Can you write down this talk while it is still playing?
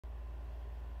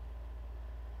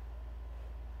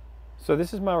So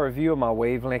this is my review of my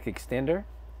Wavlink extender,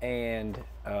 and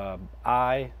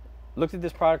I looked at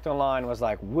this product online and was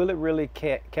like, will it really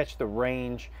catch the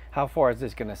range? How far is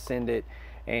this going to send it?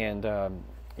 And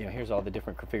you know, here's all the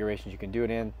different configurations you can do it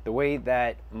in. The way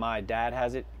that my dad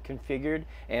has it configured,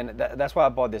 and that's why I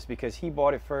bought this, because he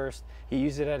bought it first. He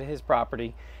used it at his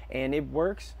property, and it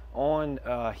works on,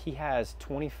 he has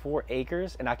 24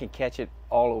 acres, and I can catch it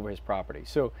all over his property.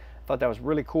 So I thought that was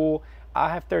really cool. I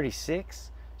have 36.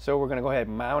 So we're gonna go ahead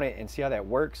and mount it and see how that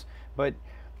works. But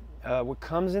what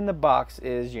comes in the box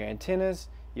is your antennas,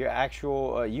 your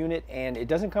actual unit, and it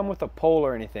doesn't come with a pole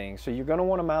or anything. So you're gonna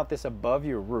wanna mount this above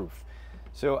your roof.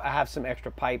 So I have some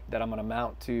extra pipe that I'm gonna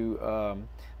mount to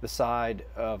the side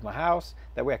of my house.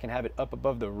 That way I can have it up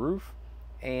above the roof.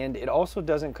 And it also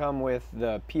doesn't come with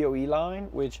the PoE line,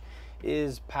 which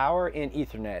is power and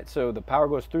Ethernet. So the power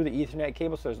goes through the Ethernet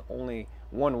cable, so there's only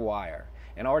one wire.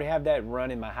 And I already have that run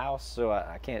in my house, so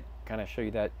I can't kind of show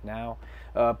you that now.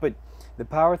 But the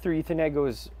power through Ethernet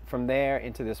goes from there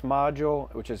into this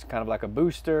module, which is kind of like a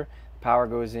booster. Power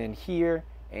goes in here,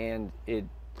 and it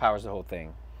powers the whole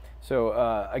thing.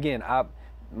 So again,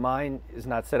 mine is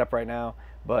not set up right now,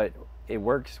 but it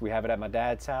works. We have it at my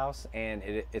dad's house, and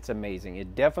it's amazing.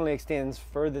 It definitely extends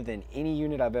further than any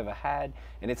unit I've ever had,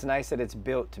 and it's nice that it's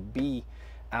built to be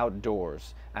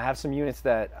outdoors. I have some units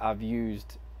that I've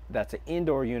used that's an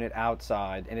indoor unit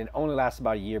outside, and it only lasts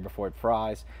about a year before it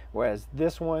fries, whereas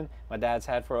this one my dad's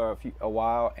had for a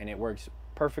while, and it works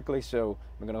perfectly. So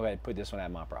I'm gonna go ahead and put this one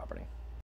at my property.